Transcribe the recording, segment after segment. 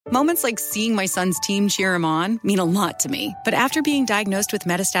Moments like seeing my son's team cheer him on mean a lot to me. But after being diagnosed with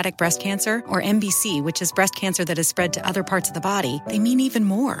metastatic breast cancer, or MBC, which is breast cancer that has spread to other parts of the body, they mean even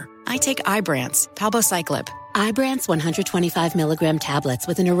more. I take Ibrance, palbociclib. Ibrance 125 milligram tablets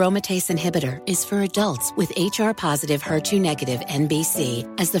with an aromatase inhibitor is for adults with HR-positive, HER2-negative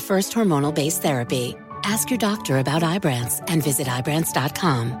MBC as the first hormonal-based therapy. Ask your doctor about Ibrance and visit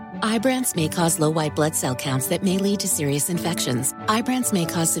Ibrance.com. Ibrance may cause low white blood cell counts that may lead to serious infections. Ibrance may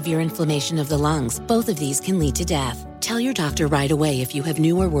cause severe inflammation of the lungs. Both of these can lead to death. Tell your doctor right away if you have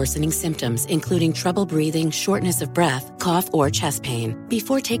new or worsening symptoms, including trouble breathing, shortness of breath, cough, or chest pain.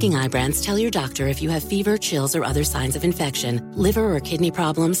 Before taking Ibrance, tell your doctor if you have fever, chills, or other signs of infection, liver or kidney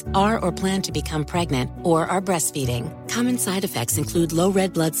problems, are or plan to become pregnant, or are breastfeeding. Common side effects include low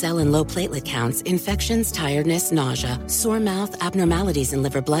red blood cell and low platelet counts, infections, tiredness, nausea, sore mouth, abnormalities in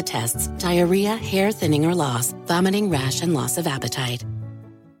liver blood tests, diarrhea, hair thinning or loss, vomiting, rash, and loss of appetite.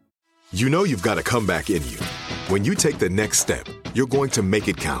 You know you've got a comeback in you. When you take the next step, you're going to make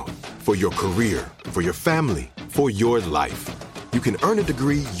it count. For your career, for your family, for your life. You can earn a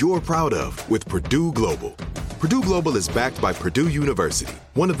degree you're proud of with Purdue Global. Purdue Global is backed by Purdue University,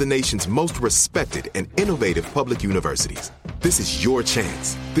 one of the nation's most respected and innovative public universities. This is your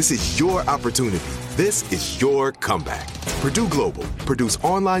chance. This is your opportunity. This is your comeback. Purdue Global, Purdue's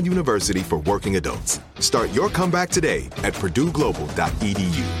online university for working adults. Start your comeback today at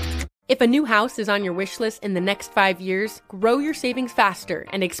purdueglobal.edu. If a new house is on your wish list in the next 5 years, grow your savings faster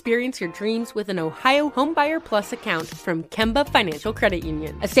and experience your dreams with an Ohio Homebuyer Plus account from Kemba Financial Credit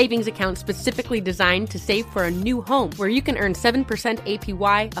Union. A savings account specifically designed to save for a new home, where you can earn 7%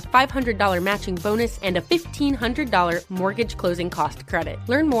 APY, a $500 matching bonus, and a $1,500 mortgage closing cost credit.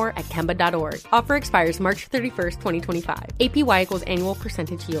 Learn more at Kemba.org. Offer expires March 31st, 2025. APY equals annual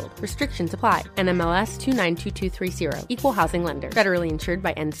percentage yield. Restrictions apply. NMLS 292230. Equal housing lender. Federally insured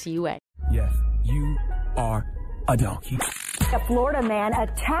by NCUA. Yes, you are a donkey. A Florida man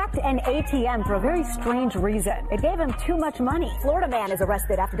attacked an ATM for a very strange reason. It gave him too much money. Florida man is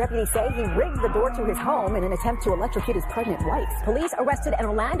arrested after deputies say he rigged the door to his home in an attempt to electrocute his pregnant wife. Police arrested an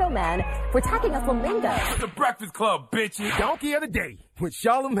Orlando man for attacking a flamingo. It's the Breakfast Club, bitches. Donkey of the day with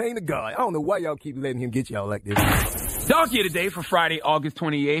Charlamagne the God. I don't know why y'all keep letting him get y'all like this. Donkey of the day for Friday, August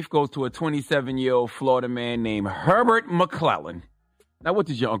 28th goes to a 27-year-old Florida man named Herbert McClellan. Now, what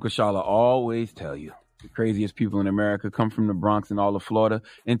does your Uncle Shala always tell you? The craziest people in America come from the Bronx and all of Florida,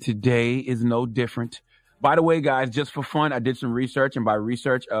 and today is no different. By the way, guys, just for fun, I did some research, and by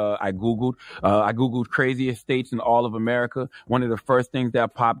research, I Googled craziest states in all of America. One of the first things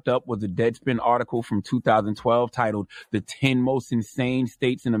that popped up was a Deadspin article from 2012 titled "The 10 Most Insane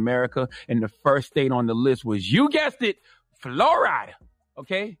States in America," and the first state on the list was, you guessed it, Florida.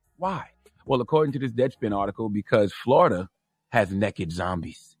 Okay, why? Well, according to this Deadspin article, because Florida has naked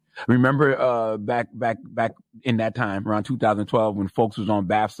zombies. Remember back in that time, around 2012, when folks was on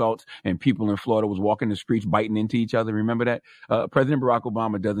bath salts and people in Florida was walking the streets biting into each other? Remember that? President Barack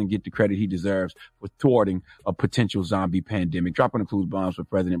Obama doesn't get the credit he deserves for thwarting a potential zombie pandemic. Dropping the clues bombs for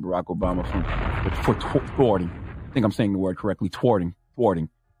President Barack Obama for thwarting. I think I'm saying the word correctly. Thwarting.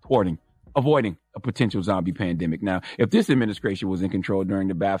 Avoiding a potential zombie pandemic. Now, if this administration was in control during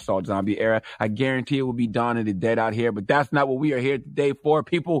the bath salt zombie era, I guarantee it would be Dawn of the Dead out here. But that's not what we are here today for,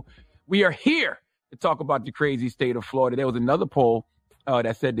 people. We are here to talk about the crazy state of Florida. There was another poll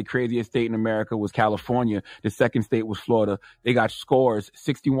that said the craziest state in America was California. The second state was Florida. They got scores.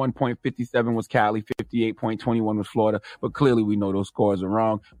 61.57 was Cali, 58.21 was Florida. But clearly we know those scores are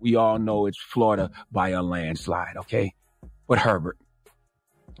wrong. We all know it's Florida by a landslide, okay? But Herbert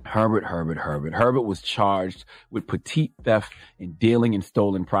was charged with petite theft and dealing in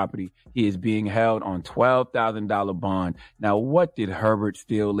stolen property. He is being held on $12,000 bond. Now, what did Herbert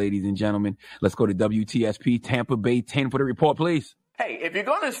steal, ladies and gentlemen? Let's go to WTSP Tampa Bay 10 for the report, please. Hey, if you're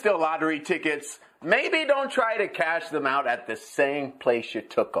going to steal lottery tickets, maybe don't try to cash them out at the same place you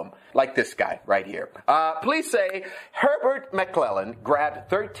took them, like this guy right here. Police say Herbert McClellan grabbed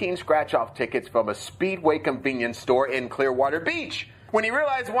 13 scratch-off tickets from a Speedway convenience store in Clearwater Beach. When he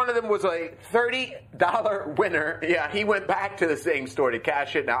realized one of them was a $30 winner, he went back to the same store to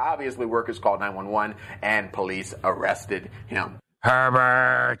cash it. Now, obviously, workers called 911 and police arrested him.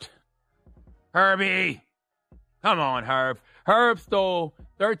 Herbie, come on, Herb. Herb stole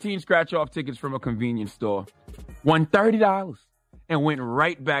 13 scratch-off tickets from a convenience store, won $30, and went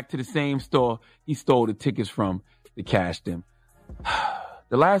right back to the same store he stole the tickets from to cash them.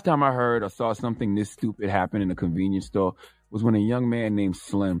 The last time I heard or saw something this stupid happen in a convenience store was when a young man named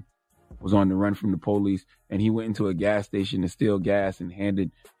Slim was on the run from the police, and he went into a gas station to steal gas and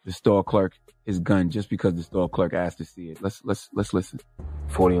handed the store clerk his gun just because the store clerk asked to see it. Let's listen.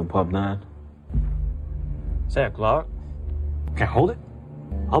 40 on pub 9. Is that a Glock? Can I hold it?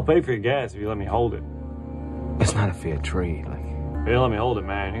 I'll pay for your gas if you let me hold it. It's not a fair trade. If you let me hold it,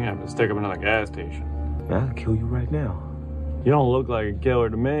 man, you're gonna have to stick up another gas station. I'll kill you right now. You don't look like a killer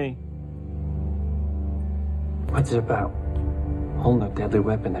to me. What's it about? Holding a deadly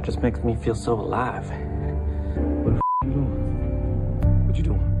weapon that just makes me feel so alive. What the you doing? What you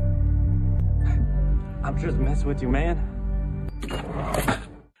doing? I'm just messing with you, man.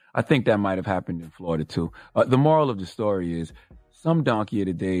 I think that might have happened in Florida, too. The moral of the story is some donkey of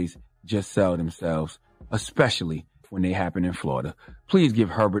the days just sell themselves, especially when they happen in Florida. Please give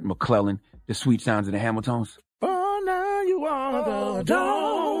Herbert McClellan the sweet sounds of the Hamiltons. Oh, now you are the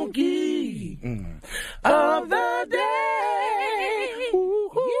donkey of the day.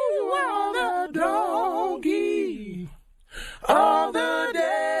 You are the donkey of the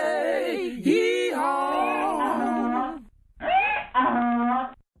day. Yee-haw.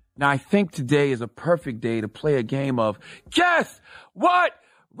 Now, I think today is a perfect day to play a game of Guess What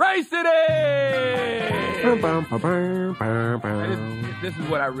Race It Is! This is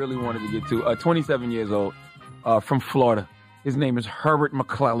what I really wanted to get to. 27 years old, from Florida. His name is Herbert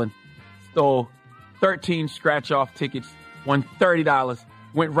McClellan. Stole 13 scratch-off tickets, won $30,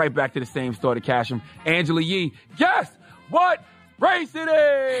 went right back to the same store to cash them. Angela Yee, guess what race it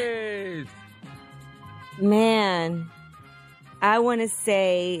is? Man, I want to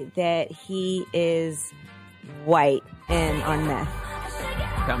say that he is white and on meth.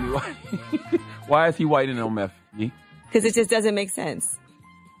 Tell me why. Why is he white and on meth? Because it just doesn't make sense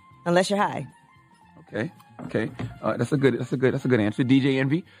unless you're high. Okay. That's a good answer. DJ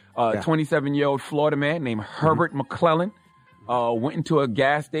Envy, 27-year-old Florida man named Herbert McClellan, went into a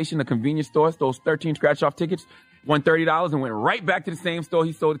gas station, a convenience store, stole 13 scratch-off tickets, won $30, and went right back to the same store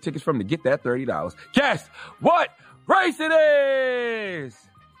he stole the tickets from to get that $30. Guess what race it is?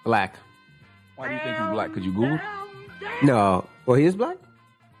 Black. Why do you think he's black? Could you Google? No. Well, he is black?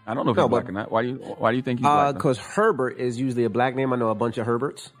 I don't know if he's black or not. Why do you think he's black? Because Herbert is usually a black name. I know a bunch of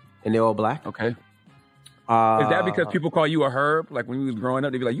Herberts, and they're all black. Okay. Is that because people call you a Herb? Like when you was growing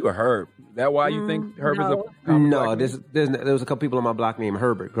up, they'd be like, you a Herb. Is that why you think Herb is a No, there was a couple people on my block named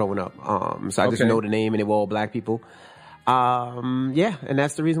Herbert growing up. So I just know the name, and they were all black people. Yeah, and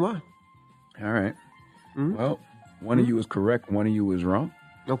that's the reason why. All right. Well, one of you is correct. One of you is wrong.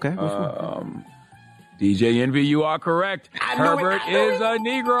 Okay. DJ Envy, you are correct. Herbert is a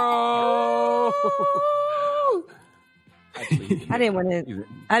Negro. Actually, I didn't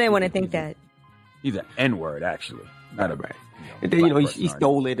want to think that. He's an N-word, actually. Not a bad. And then, he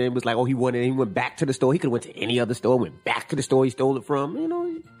stole it and was like, he wanted it. He went back to the store. He could have went to any other store, went back to the store he stole it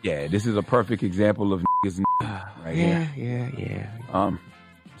from, Yeah, this is a perfect example of niggas right here. Yeah.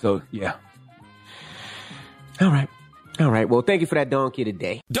 So, yeah. All right. Well, thank you for that donkey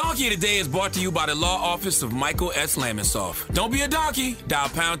today. Donkey Today is brought to you by the law office of Michael S. Lamonsoff. Don't be a donkey. Dial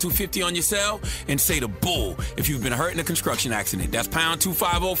pound 250 on your cell and say the bull if you've been hurt in a construction accident. That's pound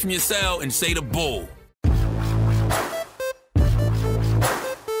 250 from your cell and say the bull.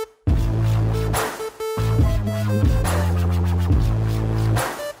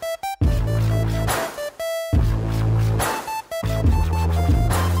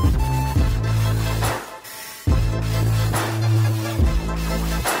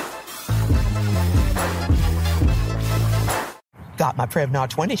 Got my Prevnar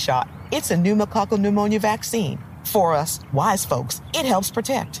 20 shot. It's a pneumococcal pneumonia vaccine. For us, wise folks, it helps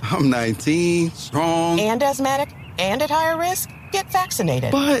protect. I'm 19, strong. And asthmatic, and at higher risk. Get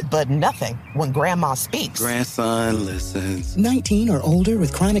vaccinated. But nothing when grandma speaks. Grandson listens. 19 or older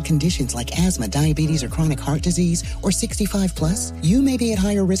with chronic conditions like asthma, diabetes, or chronic heart disease, or 65 plus, you may be at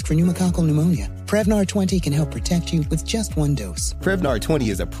higher risk for pneumococcal pneumonia. Prevnar 20 can help protect you with just one dose. Prevnar 20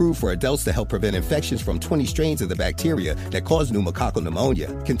 is approved for adults to help prevent infections from 20 strains of the bacteria that cause pneumococcal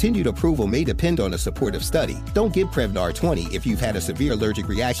pneumonia. Continued approval may depend on a supportive study. Don't give Prevnar 20 if you've had a severe allergic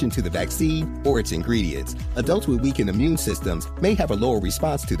reaction to the vaccine or its ingredients. Adults with weakened immune systems may have a lower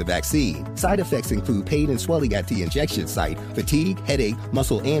response to the vaccine. Side effects include pain and swelling at the injection site, fatigue, headache,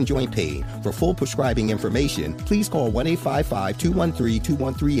 muscle, and joint pain. For full prescribing information, please call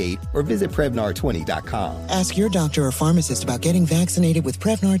 1-855-213-2138 or visit Prevnar20.com. Ask your doctor or pharmacist about getting vaccinated with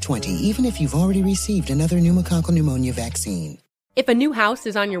Prevnar 20, even if you've already received another pneumococcal pneumonia vaccine. If a new house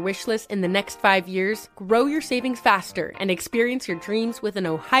is on your wish list in the next 5 years, grow your savings faster and experience your dreams with an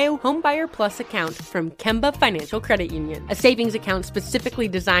Ohio Homebuyer Plus account from Kemba Financial Credit Union. A savings account specifically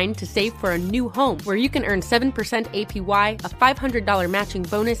designed to save for a new home where you can earn 7% APY, a $500 matching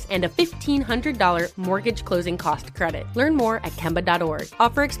bonus, and a $1,500 mortgage closing cost credit. Learn more at Kemba.org.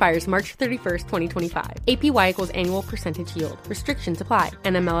 Offer expires March 31st, 2025. APY equals annual percentage yield. Restrictions apply.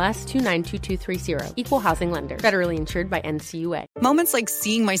 NMLS 292230. Equal housing lender. Federally insured by NCUA. Moments like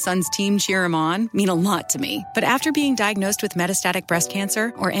seeing my son's team cheer him on mean a lot to me. But after being diagnosed with metastatic breast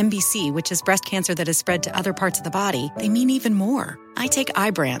cancer, or MBC, which is breast cancer that has spread to other parts of the body, they mean even more. I take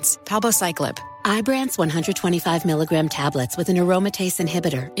Ibrance, palbociclib. Ibrance 125 milligram tablets with an aromatase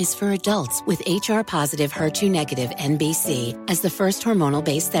inhibitor is for adults with HR-positive, HER2-negative NBC as the first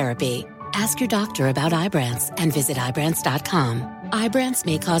hormonal-based therapy. Ask your doctor about Ibrance and visit Ibrance.com. Ibrance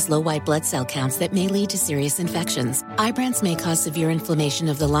may cause low white blood cell counts that may lead to serious infections. Ibrance may cause severe inflammation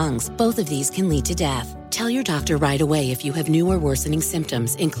of the lungs. Both of these can lead to death. Tell your doctor right away if you have new or worsening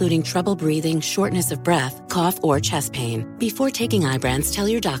symptoms, including trouble breathing, shortness of breath, cough, or chest pain. Before taking Ibrance, tell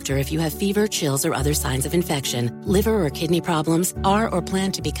your doctor if you have fever, chills, or other signs of infection, liver or kidney problems, are or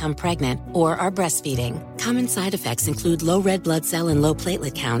plan to become pregnant, or are breastfeeding. Common side effects include low red blood cell and low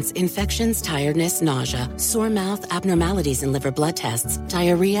platelet counts, infections, tiredness, nausea, sore mouth, abnormalities in liver blood tests,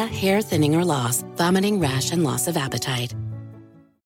 diarrhea, hair thinning or loss, vomiting, rash, and loss of appetite.